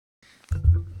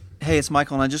Hey, it's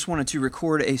Michael, and I just wanted to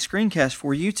record a screencast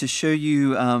for you to show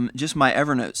you just my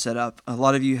Evernote setup. A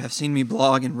lot of you have seen me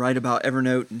blog and write about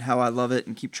Evernote and how I love it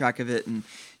and keep track of it and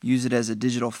use it as a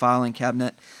digital filing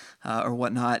cabinet or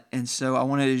whatnot. And so I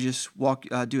wanted to just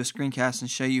do a screencast and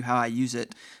show you how I use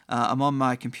it. I'm on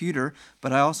my computer,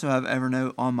 but I also have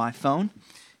Evernote on my phone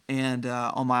and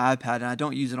on my iPad, and I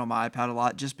don't use it on my iPad a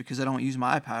lot just because I don't use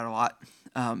my iPad a lot.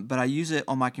 But I use it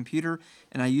on my computer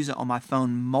and I use it on my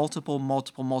phone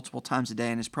multiple times a day,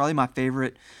 and it's probably my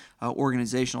favorite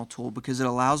organizational tool because it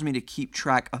allows me to keep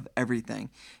track of everything.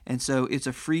 And so it's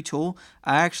a free tool.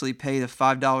 I actually pay the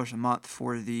 $5 a month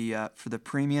for the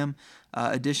premium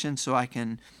edition, so I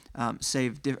can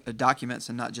save documents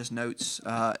and not just notes,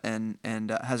 and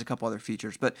has a couple other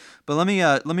features. But let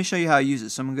me show you how I use it.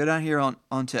 So I'm gonna go down here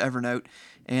onto Evernote,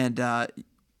 and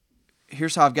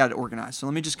here's how I've got it organized. So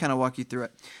let me just kind of walk you through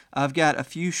it. I've got a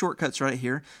few shortcuts right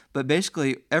here, but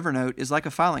basically Evernote is like a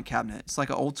filing cabinet. It's like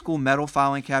an old school metal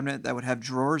filing cabinet that would have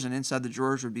drawers, and inside the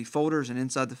drawers would be folders, and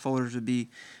inside the folders would be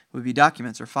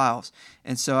documents or files.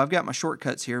 And so I've got my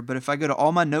shortcuts here, but if I go to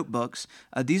all my notebooks,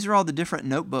 these are all the different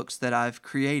notebooks that I've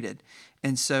created.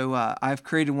 And so I've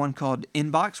created one called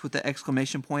Inbox with the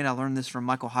exclamation point. I learned this from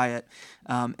Michael Hyatt.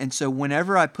 And so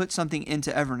whenever I put something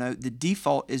into Evernote, the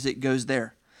default is it goes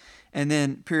there. And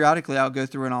then periodically I'll go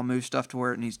through and I'll move stuff to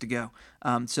where it needs to go.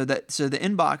 So the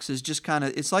inbox is just kind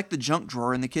of, it's like the junk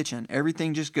drawer in the kitchen.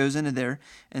 Everything just goes into there,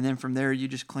 and then from there you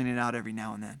just clean it out every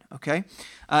now and then. Okay.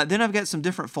 Then I've got some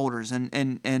different folders,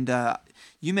 and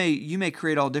you may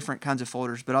create all different kinds of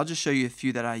folders, but I'll just show you a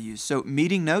few that I use. So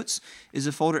meeting notes is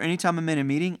a folder. Anytime I'm in a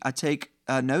meeting, I take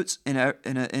notes in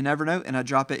Evernote and I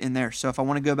drop it in there. So if I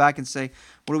want to go back and say,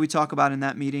 what do we talk about in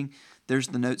that meeting? There's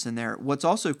the notes in there. What's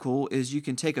also cool is you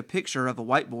can take a picture of a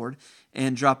whiteboard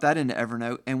and drop that into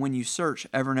Evernote, and when you search,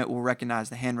 Evernote will recognize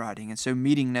the handwriting, and so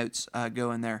meeting notes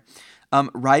go in there.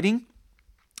 Writing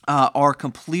are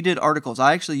completed articles.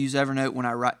 I actually use Evernote when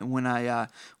I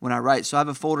write. So I have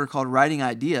a folder called Writing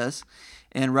Ideas,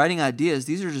 and Writing Ideas,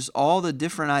 these are just all the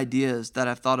different ideas that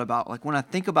I've thought about. Like when I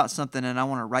think about something and I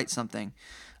want to write something,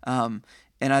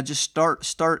 and I just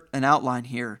start an outline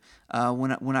here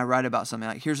when I write about something.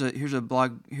 Like here's a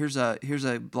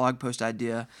blog post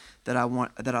idea that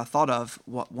I thought of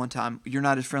one time. You're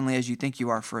not as friendly as you think you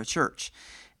are for a church.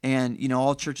 And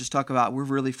all churches talk about we're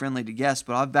really friendly to guests,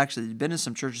 but I've actually been in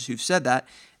some churches who've said that,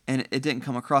 and it didn't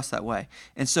come across that way.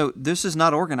 And so this is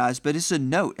not organized, but it's a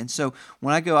note. And so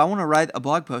when I want to write a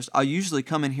blog post, I'll usually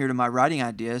come in here to my writing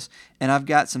ideas, and I've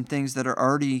got some things that are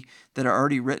already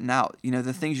written out.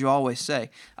 The things you always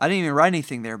say. I didn't even write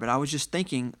anything there, but I was just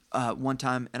thinking one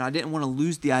time, and I didn't want to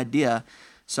lose the idea.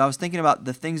 So I was thinking about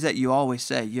the things that you always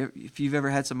say. If you've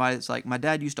ever had somebody that's like, my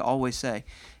dad used to always say,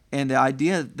 and the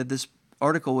idea that this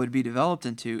article would be developed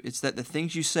into, it's that the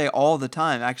things you say all the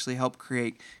time actually help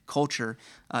create culture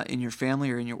in your family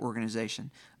or in your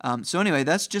organization. So anyway,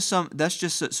 that's just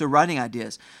so writing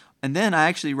ideas. And then I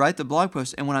actually write the blog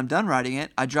post, and when I'm done writing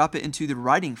it, I drop it into the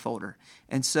writing folder.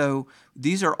 And so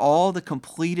these are all the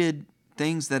completed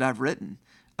things that I've written.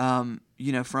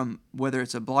 From whether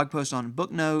it's a blog post on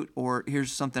BookNote, or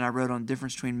here's something I wrote on the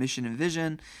difference between mission and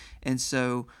vision. And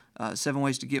so 7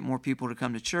 ways to get more people to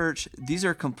come to church. These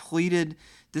are completed.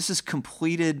 This is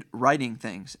completed writing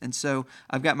things. And so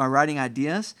I've got my writing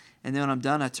ideas, and then when I'm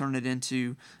done, I turn it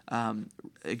into,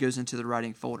 it goes into the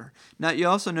writing folder. Now, you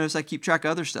also notice I keep track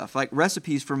of other stuff, like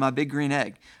recipes for my big green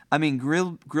egg. I mean,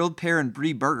 grilled pear and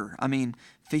brie burger. I mean,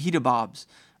 fajita bobs.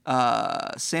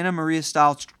 Santa Maria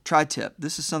style tri-tip.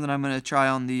 This is something I'm going to try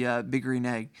on the big green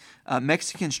egg.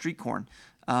 Mexican street corn.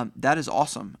 That is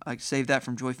awesome. I saved that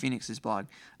from Joy Phoenix's blog.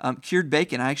 Cured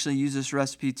bacon. I actually use this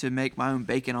recipe to make my own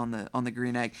bacon on the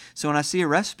green egg. So when I see a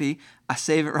recipe, I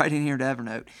save it right in here to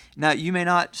Evernote. Now, you may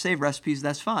not save recipes.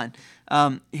 That's fine.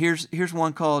 Here's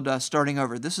one called Starting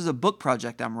Over. This is a book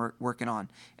project I'm working on.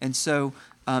 And so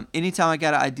anytime I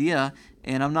got an idea,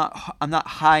 and I'm not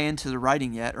high into the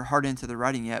writing yet, or hard into the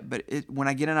writing yet, but when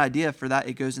I get an idea for that,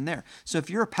 it goes in there. So if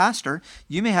you're a pastor,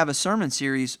 you may have a sermon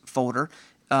series folder.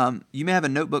 You may have a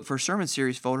notebook for a sermon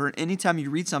series folder, and anytime you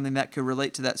read something that could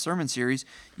relate to that sermon series,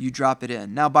 you drop it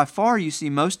in. Now, by far, you see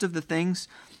most of the things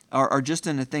are just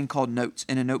in a thing called Notes,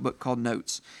 in a notebook called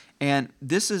Notes. And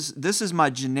this is my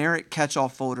generic catch-all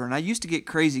folder. And I used to get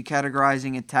crazy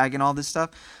categorizing and tagging all this stuff,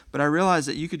 but I realized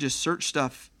that you could just search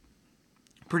stuff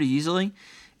pretty easily.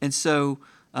 And so,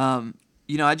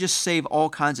 I just save all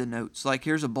kinds of notes. Like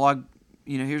here's a blog,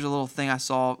 here's a little thing I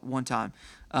saw one time.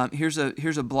 Here's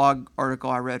a blog article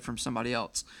I read from somebody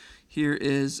else. Here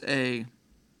is a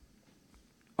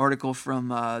article from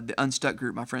the Unstuck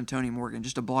group, my friend Tony Morgan,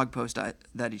 just a blog post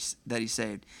that he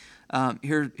saved.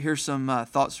 Here's some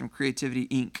thoughts from Creativity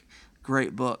Inc.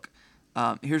 Great book.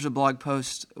 Here's a blog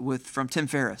post from Tim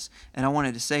Ferriss, and I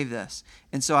wanted to save this.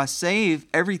 And so I save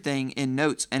everything in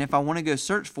notes, and if I want to go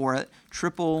search for it,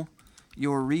 triple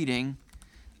your reading,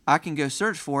 I can go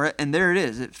search for it, and there it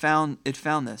is. It found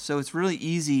this. So it's really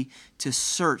easy to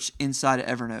search inside of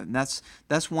Evernote, and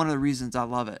that's one of the reasons I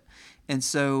love it. And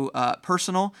so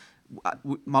personal,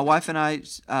 my wife and I,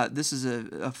 this is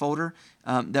a folder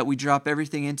that we drop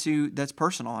everything into that's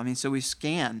personal. I mean, so we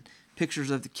scan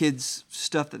pictures of the kids'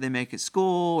 stuff that they make at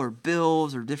school, or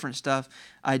bills, or different stuff,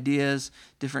 ideas,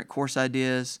 different course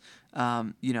ideas.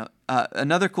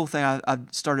 Another cool thing I've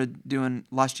started doing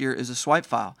last year is a swipe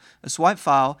file. A swipe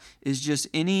file is just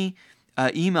any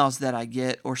emails that I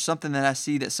get or something that I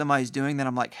see that somebody's doing that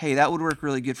I'm like, hey, that would work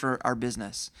really good for our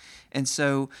business. And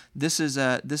so this is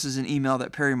an email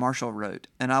that Perry Marshall wrote,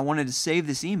 and I wanted to save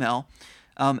this email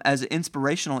as an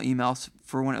inspirational email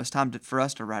for when it was time for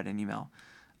us to write an email.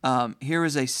 Here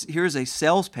is a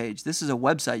sales page. This is a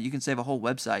website. You can save a whole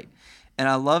website, and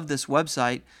I love this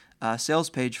website sales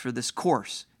page for this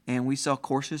course. And we sell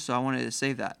courses, so I wanted to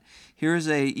save that. Here's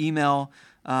a email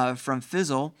from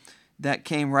Fizzle that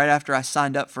came right after I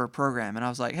signed up for a program, and I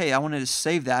was like, hey, I wanted to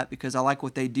save that because I like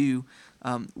what they do,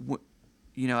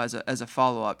 as a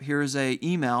follow up. Here's a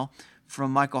email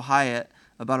from Michael Hyatt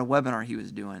about a webinar he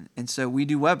was doing, and so we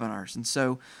do webinars, and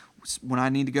so when I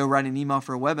need to go write an email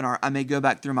for a webinar, I may go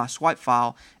back through my swipe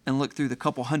file and look through the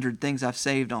couple hundred things I've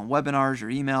saved on webinars or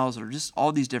emails or just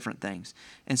all these different things.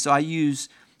 And so I use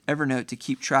Evernote to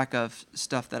keep track of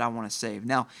stuff that I want to save.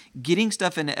 Now, getting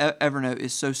stuff into Evernote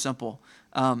is so simple.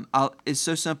 It's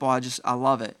so simple. I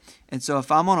love it. And so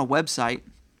if I'm on a website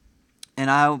and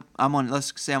I'm on,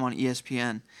 let's say I'm on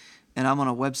ESPN and I'm on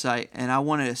a website and I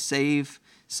wanted to save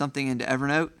something into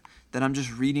Evernote that I'm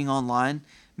just reading online,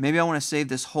 maybe I want to save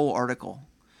this whole article.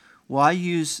 Well, I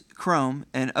use Chrome,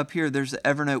 and up here there's the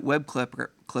Evernote web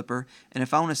clipper, and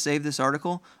if I want to save this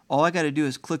article, all I got to do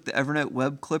is click the Evernote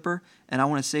web clipper, and I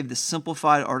want to save the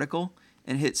simplified article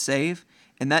and hit save,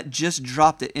 and that just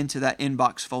dropped it into that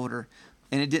inbox folder.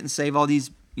 And it didn't save all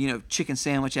these, chicken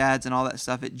sandwich ads and all that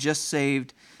stuff. It just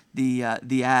saved the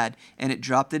ad, and it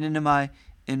dropped it into my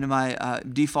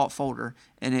default folder,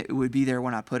 and it would be there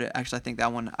when I put it. Actually, I think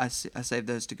that one I saved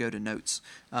those to go to notes,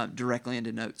 directly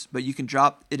into notes. But you can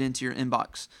drop it into your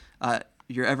inbox,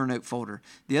 your Evernote folder.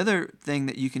 The other thing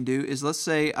that you can do is let's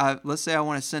say I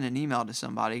want to send an email to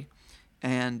somebody,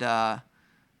 and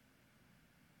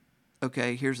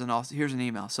okay, here's an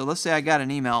email. So let's say I got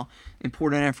an email,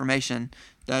 important information.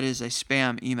 That is a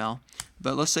spam email.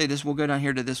 But let's say we'll go down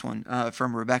here to this one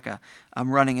from Rebecca.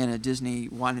 I'm running in a Disney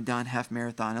Wine and Dine half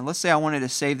marathon. And let's say I wanted to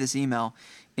save this email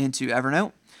into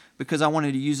Evernote because I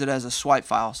wanted to use it as a swipe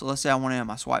file. So let's say I want it in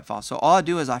my swipe file. So all I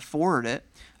do is I forward it.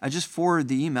 I just forward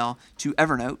the email to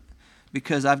Evernote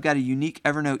because I've got a unique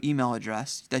Evernote email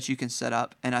address that you can set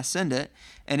up. And I send it,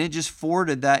 and it just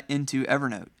forwarded that into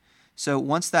Evernote. So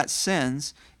once that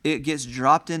sends, it gets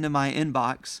dropped into my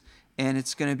inbox, and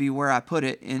it's going to be where I put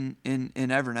it in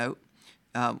Evernote.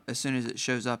 As soon as it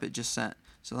shows up, it just sent.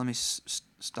 So let me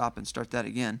stop and start that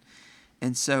again.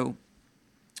 And so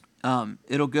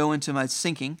it'll go into my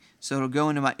syncing. So it'll go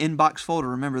into my inbox folder.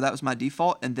 Remember, that was my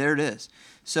default, and there it is.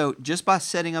 So just by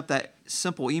setting up that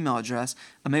simple email address,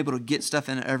 I'm able to get stuff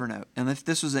into Evernote. And if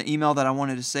this was an email that I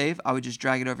wanted to save, I would just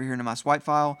drag it over here into my swipe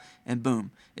file, and boom,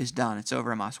 it's done. It's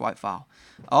over in my swipe file.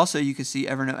 Also, you can see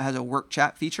Evernote has a work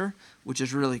chat feature, which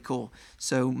is really cool.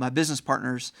 So my business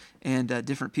partners and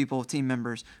different people, team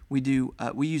members, we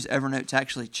use Evernote to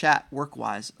actually chat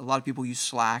work-wise. A lot of people use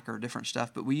Slack or different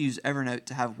stuff, but we use Evernote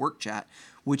to have work chat,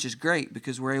 which is great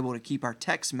because we're able to keep our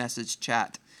text message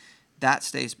chat. That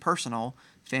stays personal,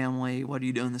 family, what are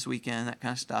you doing this weekend, that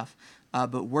kind of stuff.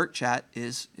 But work chat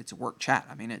it's a work chat.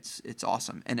 I mean, it's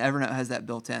awesome. And Evernote has that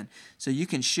built in. So you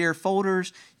can share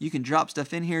folders, you can drop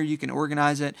stuff in here, you can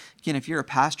organize it. Again, if you're a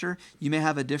pastor, you may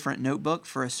have a different notebook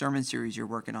for a sermon series you're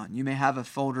working on. You may have a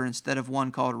folder instead of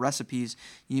one called recipes,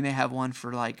 you may have one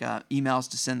for like emails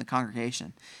to send the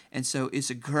congregation. And so it's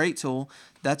a great tool.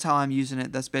 That's how I'm using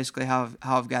it. That's basically how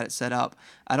I've got it set up.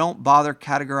 I don't bother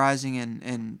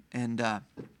categorizing and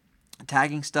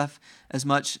tagging stuff as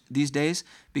much these days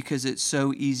because it's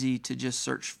so easy to just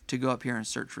go up here and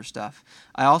search for stuff.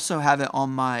 I also have it on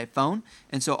my phone,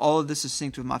 and so all of this is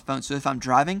synced with my phone. So if I'm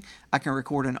driving, I can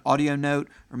record an audio note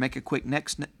or make a quick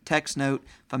text note.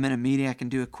 If I'm in a meeting, I can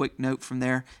do a quick note from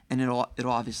there, and it'll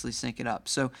obviously sync it up.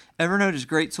 So Evernote is a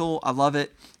great tool. I love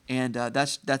it, and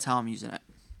that's how I'm using it.